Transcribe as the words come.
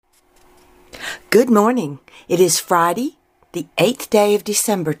Good morning. It is Friday, the 8th day of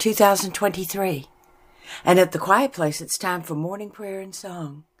December, 2023. And at the Quiet Place, it's time for morning prayer and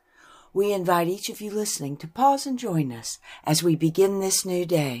song. We invite each of you listening to pause and join us as we begin this new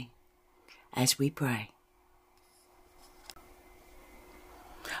day, as we pray.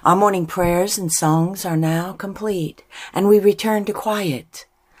 Our morning prayers and songs are now complete, and we return to quiet,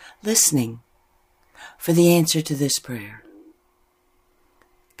 listening for the answer to this prayer.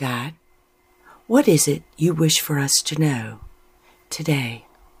 God, what is it you wish for us to know today?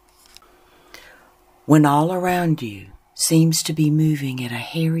 When all around you seems to be moving at a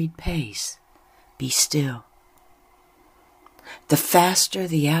harried pace, be still. The faster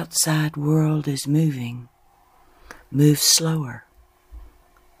the outside world is moving, move slower.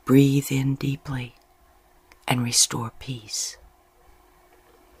 Breathe in deeply and restore peace.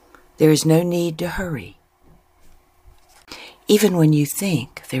 There is no need to hurry. Even when you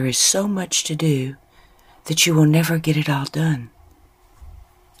think there is so much to do that you will never get it all done.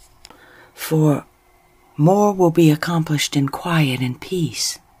 For more will be accomplished in quiet and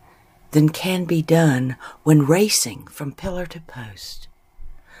peace than can be done when racing from pillar to post.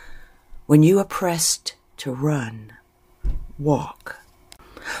 When you are pressed to run, walk.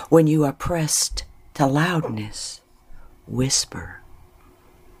 When you are pressed to loudness, whisper.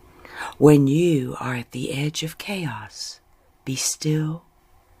 When you are at the edge of chaos, be still,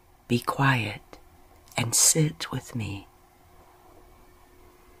 be quiet, and sit with me.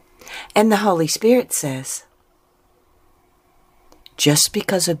 And the Holy Spirit says, just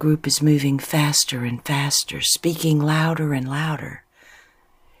because a group is moving faster and faster, speaking louder and louder,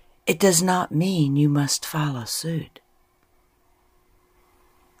 it does not mean you must follow suit.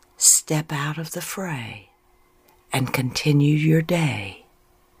 Step out of the fray and continue your day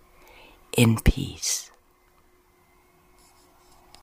in peace.